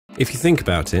If you think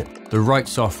about it, the right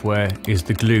software is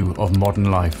the glue of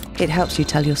modern life. It helps you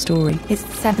tell your story. It's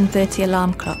the 7:30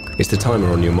 alarm clock. it's the timer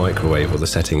on your microwave or the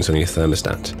settings on your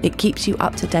thermostat. It keeps you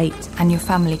up to date. And your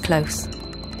family close.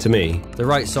 To me, The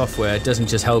right software doesn't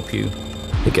just help you.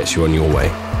 it gets you on your way.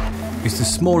 It's the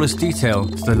smallest detail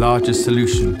to the largest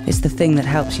solution. It's the thing that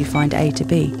helps you find A to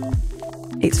B.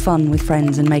 It's fun with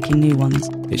friends and making new ones.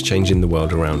 It's changing the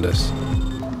world around us.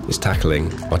 It's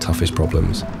tackling our toughest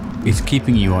problems. It's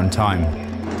keeping you on time.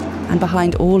 And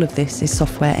behind all of this is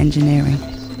software engineering.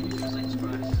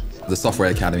 The Software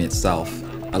Academy itself,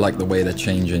 I like the way they're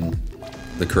changing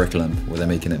the curriculum, where they're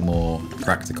making it more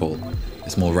practical.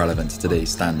 It's more relevant to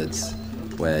today's standards,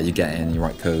 where you get in, you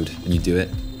write code, and you do it.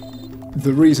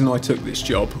 The reason I took this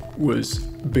job was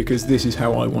because this is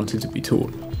how I wanted to be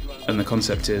taught. And the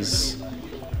concept is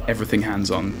everything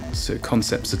hands-on. So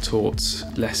concepts are taught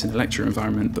less in a lecture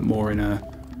environment, but more in a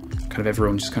kind of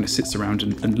everyone just kind of sits around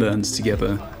and learns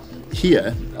together.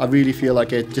 Here, I really feel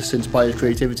like it just inspires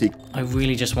creativity. I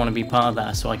really just want to be part of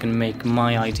that so I can make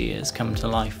my ideas come to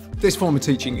life. This form of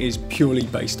teaching is purely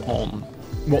based on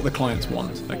what the clients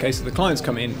want. Okay, so the clients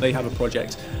come in, they have a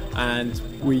project, and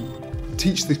we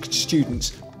teach the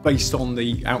students based on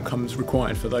the outcomes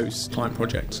required for those client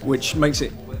projects, which makes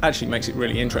it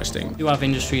really interesting. You have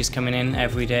industries coming in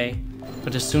every day,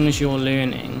 but as soon as you're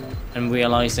learning and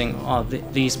realising,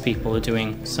 these people are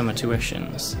doing summer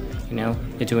tuitions, you know,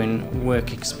 they're doing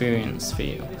work experience for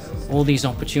you. All these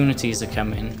opportunities are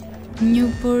coming.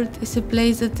 Newport is a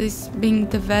place that is being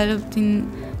developed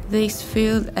in this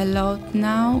field a lot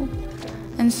now,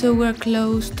 and so we're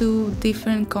close to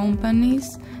different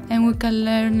companies and we can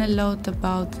learn a lot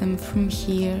about them from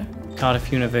here.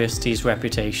 Cardiff University's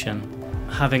reputation,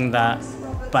 having that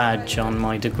badge on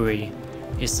my degree,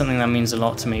 is something that means a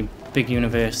lot to me. Big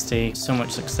university, so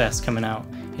much success coming out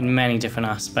in many different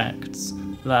aspects.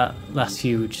 That's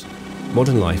huge.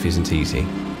 Modern life isn't easy.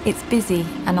 It's busy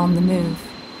and on the move.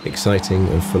 Exciting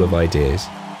and full of ideas.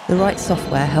 The right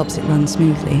software helps it run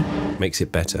smoothly. Makes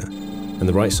it better. And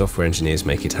the right software engineers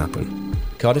make it happen.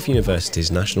 Cardiff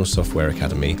University's National Software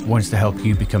Academy Wants to help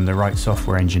you become the right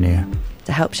software engineer.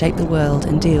 To help shape the world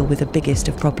and deal with the biggest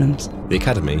of problems. The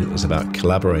Academy is about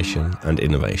collaboration and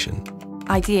innovation.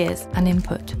 Ideas and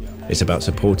input. It's about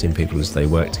supporting people as they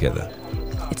work together.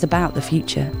 It's about the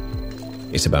future.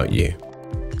 It's about you.